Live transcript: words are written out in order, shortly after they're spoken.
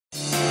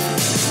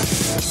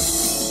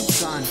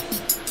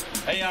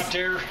Hey out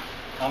there,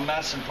 I'm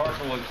Madison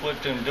Parker with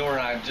E2E Newsletter, and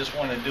I just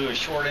want to do a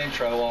short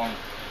intro on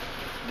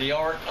the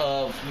art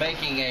of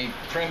making a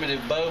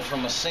primitive bow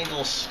from a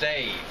single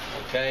stave.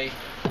 Okay,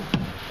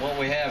 what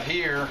we have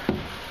here,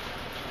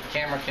 the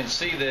camera can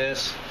see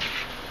this.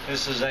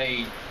 This is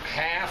a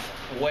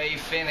halfway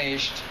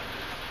finished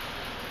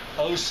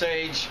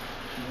Osage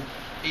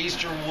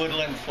Eastern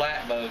Woodland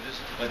flat bow,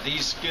 but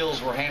these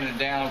skills were handed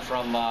down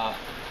from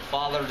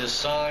father to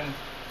son.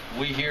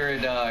 We here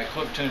at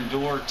E2E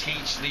Newsletter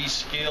teach these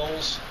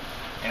skills,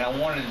 and I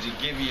wanted to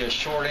give you a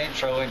short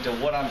intro into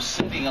what I'm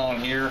sitting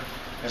on here.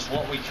 Is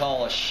what we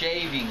call a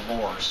shaving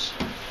horse.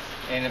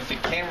 And if the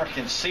camera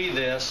can see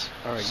this,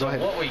 all right, so go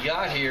ahead. What we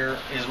got here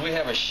is we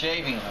have a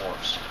shaving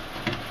horse.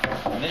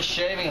 And this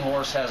shaving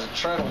horse has a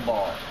treadle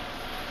bar.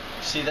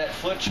 See that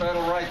foot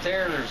treadle right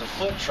there? There's a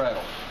foot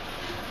treadle.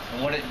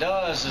 And what it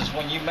does is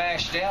when you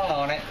mash down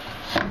on it,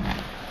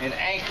 it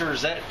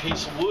anchors that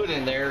piece of wood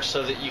in there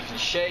so that you can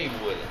shave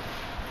with it.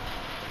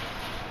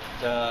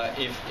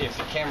 If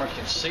the camera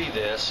can see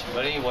this,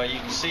 but anyway, you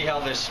can see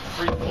how this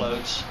free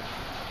floats,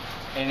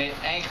 and it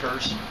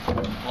anchors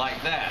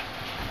like that.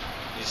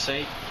 You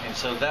see, and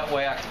so that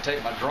way I can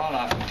take my draw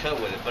knife and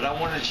cut with it. But I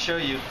wanted to show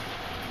you,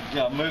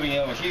 moving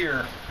over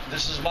here.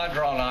 This is my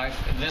draw knife,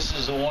 and this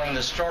is one of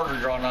the starter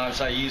draw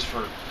knives I use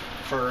for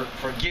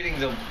getting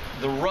the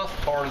rough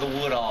part of the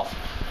wood off.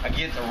 I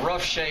get the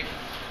rough shape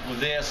with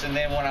this, and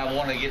then when I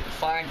want to get the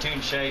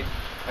fine-tuned shape,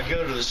 I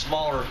go to the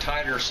smaller,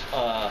 tighter,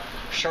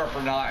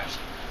 sharper knives.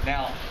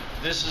 Now,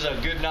 this is a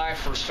good knife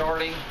for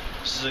starting.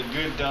 This is a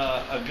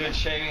good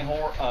shaving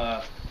horse,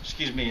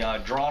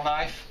 draw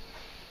knife.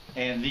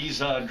 And these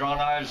draw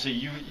knives,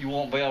 you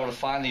won't be able to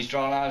find these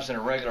draw knives in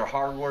a regular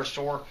hardware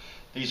store.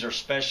 These are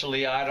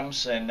specialty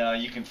items, and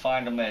you can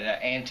find them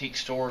at antique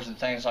stores and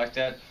things like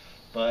that.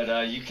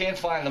 But you can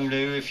find them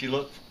new if you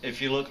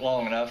look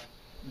long enough.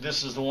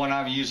 This is the one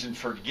I'm using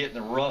for getting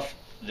the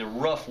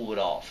rough wood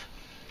off.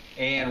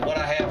 And what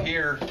I have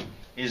here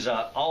is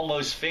a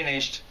almost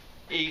finished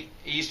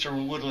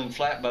Eastern Woodland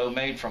flat bow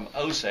made from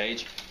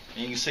Osage.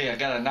 And you can see I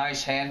got a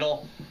nice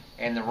handle,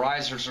 and the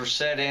risers are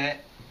set in it,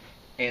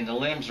 and the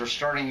limbs are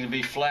starting to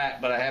be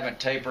flat, but I haven't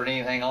tapered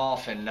anything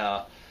off, and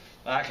I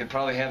could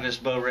probably have this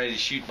bow ready to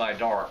shoot by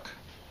dark,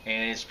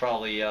 and it's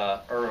probably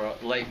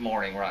late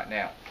morning right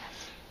now.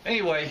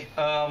 Anyway,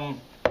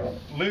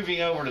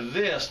 moving over to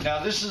this. Now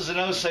this is an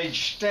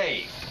Osage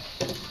stave.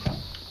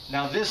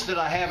 Now this that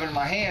I have in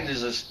my hand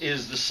is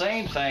the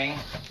same thing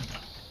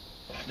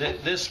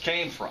that this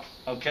came from.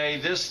 Okay,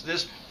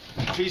 this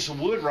piece of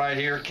wood right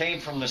here came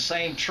from the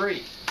same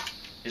tree.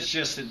 It's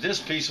just that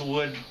this piece of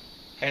wood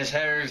has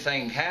had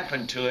everything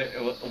happen to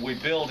it. We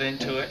build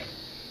into it,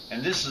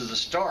 and this is the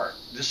start.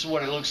 This is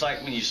what it looks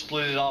like when you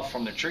split it off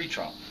from the tree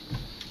trunk.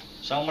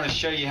 So I'm going to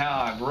show you how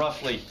I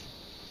roughly,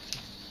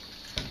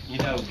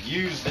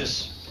 use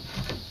this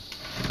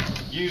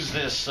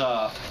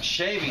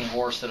shaving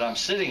horse that I'm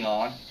sitting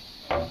on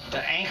to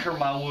anchor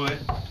my wood.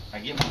 I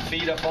get my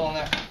feet up on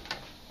there,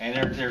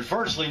 and there's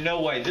virtually no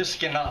way this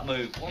cannot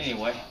move.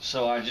 Anyway,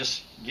 so I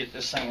just get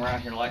this thing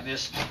around here like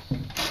this,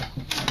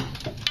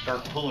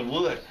 start pulling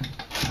wood.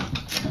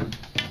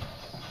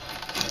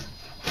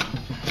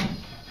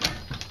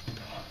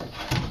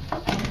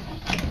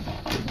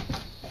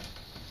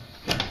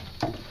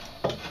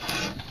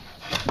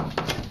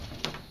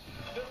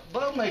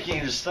 Bow making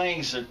is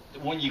things that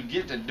when you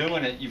get to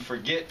doing it, you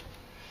forget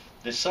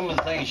that some of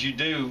the things you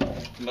do,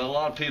 but a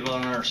lot of people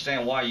don't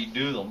understand why you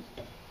do them.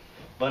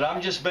 But I'm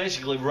just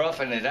basically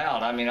roughing it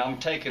out. I mean, I'm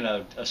taking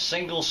a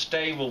single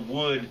stave of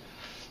wood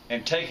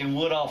and taking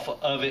wood off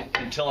of it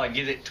until I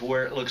get it to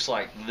where it looks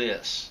like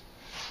this.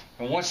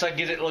 And once I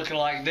get it looking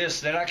like this,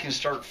 then I can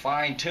start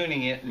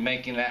fine-tuning it and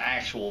making an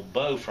actual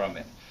bow from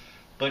it.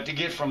 But to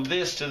get from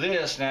this to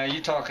this, now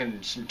you're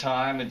talking some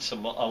time and a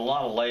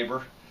lot of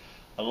labor,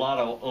 a lot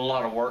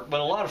of work, but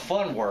a lot of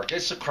fun work.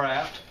 It's a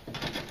craft.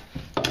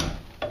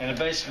 And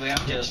basically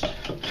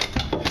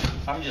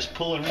I'm just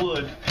pulling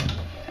wood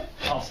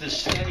off this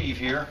stave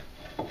here.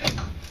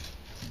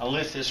 I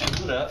lift this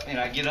wood up and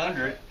I get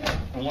under it,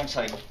 and once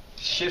I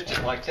shift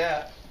it like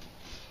that,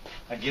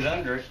 I get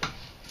under it.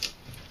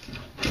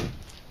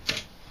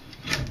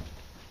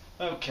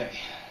 Okay,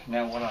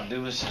 now what I'll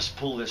do is just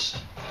pull this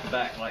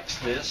back like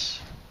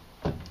this,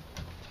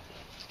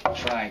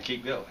 try and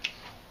keep going.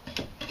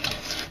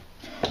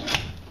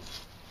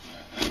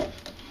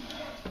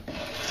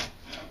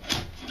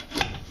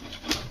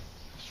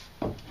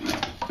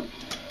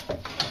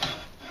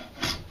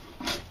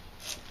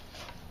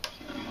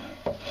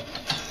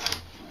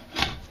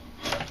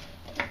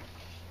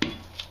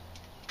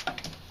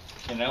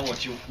 And now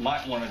what you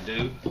might want to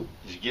do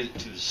is get it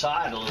to the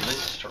side a little bit,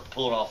 start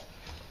pulling off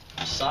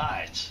the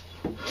sides.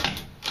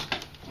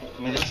 I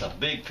mean, it's a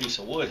big piece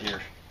of wood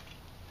here.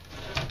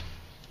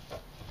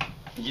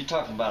 You're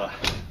talking about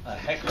a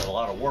heck of a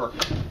lot of work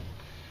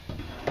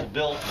to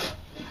build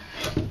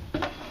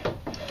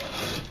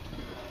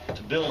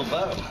a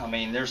bow. I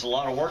mean, there's a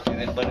lot of work in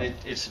it, but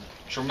it's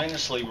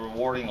tremendously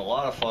rewarding, a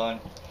lot of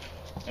fun,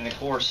 and of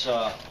course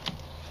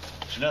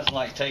There's nothing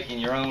like taking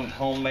your own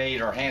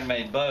homemade or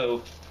handmade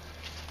bow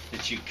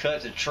that you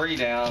cut the tree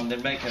down,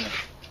 then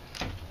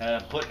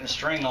putting a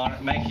string on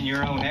it, making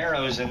your own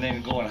arrows, and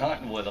then going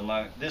hunting with them.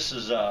 This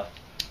is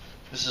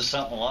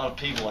something a lot of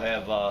people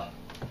have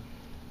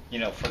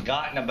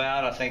forgotten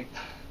about. I think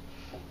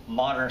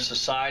modern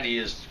society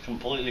has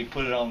completely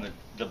put it on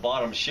the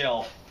bottom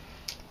shelf,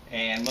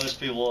 and most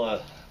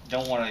people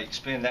don't want to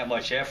expend that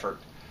much effort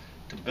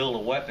to build a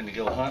weapon to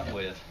go hunt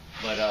with.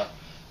 But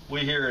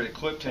we here at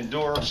Equipped to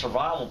Endure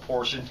survival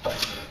portion,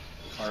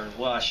 or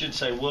well, I should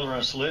say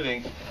wilderness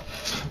living,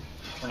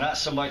 we're not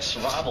so much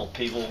survival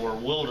people, we're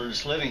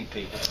wilderness living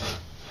people.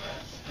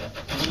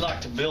 We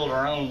like to build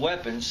our own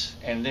weapons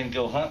and then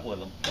go hunt with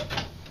them.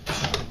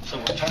 So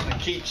we're trying to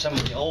keep some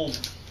of the old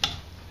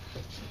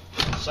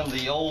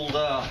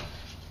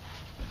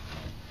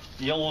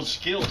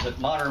skills that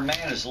modern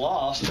man has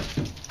lost.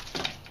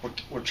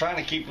 We're trying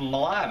to keep them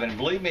alive, and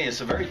believe me,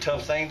 it's a very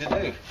tough thing to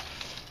do.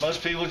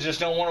 Most people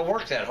just don't want to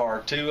work that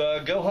hard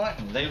to go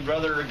hunting. They'd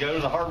rather go to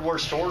the hardware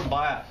store and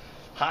buy a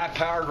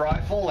high-powered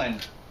rifle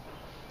and,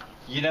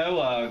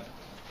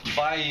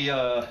 buy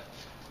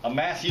a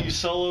Matthews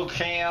solo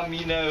cam,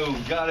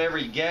 got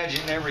every gadget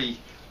and every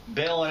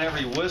bell and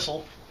every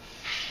whistle,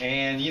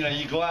 and you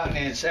go out and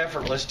it's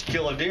effortless to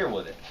kill a deer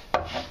with it.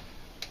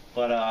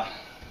 But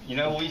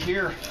we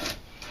hear,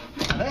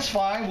 that's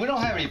fine, we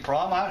don't have any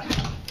problem.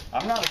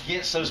 I'm not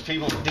against those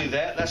people that do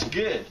that. That's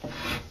good.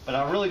 But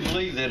I really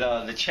believe that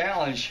the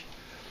challenge,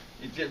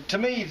 to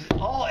me,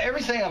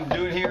 everything I'm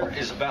doing here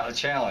is about the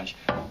challenge.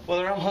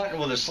 Whether I'm hunting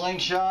with a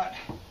slingshot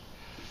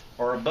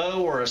or a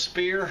bow or a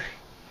spear,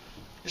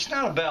 it's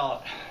not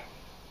about,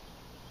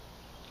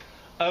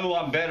 oh,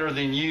 I'm better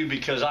than you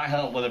because I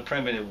hunt with a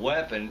primitive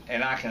weapon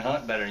and I can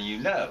hunt better than you.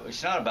 No,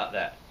 it's not about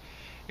that.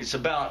 It's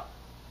about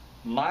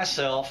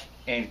myself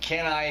and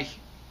can I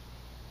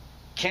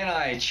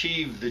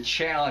achieve the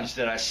challenge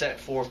that I set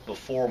forth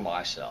before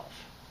myself.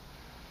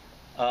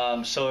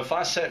 So if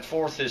I set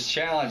forth this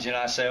challenge and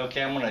I say,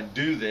 okay, I'm going to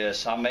do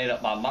this, I made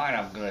up my mind,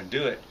 I'm going to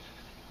do it.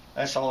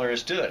 That's all there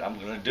is to it. I'm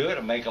going to do it.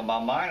 I make up my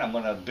mind. I'm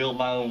going to build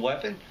my own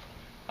weapon.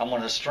 I'm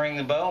going to string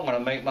the bow. I'm going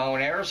to make my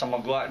own arrows. I'm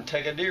going to go out and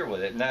take a deer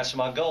with it, and that's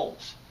my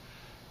goals.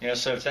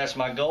 So if that's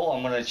my goal,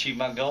 I'm going to achieve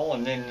my goal,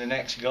 and then the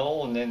next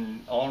goal, and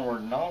then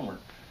onward and onward.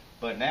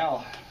 But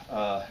now,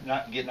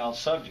 not getting off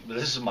subject, but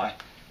this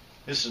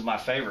is my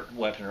favorite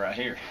weapon right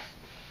here.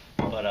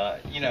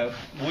 But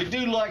we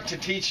do like to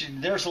teach.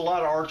 There's a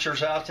lot of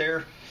archers out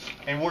there,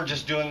 and we're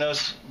just doing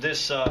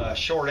this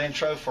short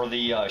intro for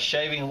the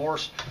shaving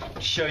horse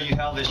to show you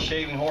how this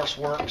shaving horse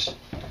works.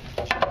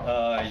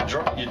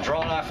 Your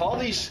draw knife, all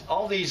these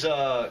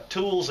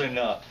tools and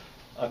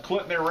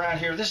equipment around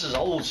here. This is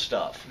old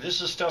stuff. This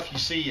is stuff you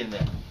see in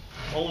the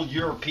old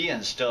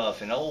European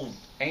stuff and old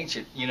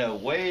ancient,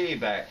 way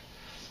back.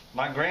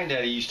 My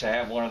granddaddy used to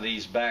have one of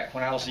these back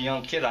when I was a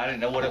young kid. I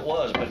didn't know what it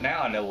was, but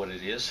now I know what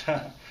it is.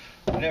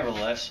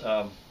 Nevertheless,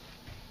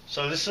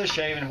 so this is a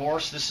shaving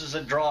horse, this is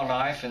a draw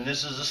knife, and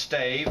this is a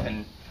stave,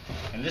 and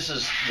this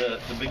is the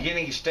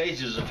beginning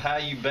stages of how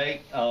you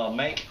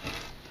make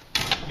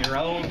your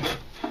own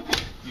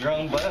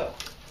bow.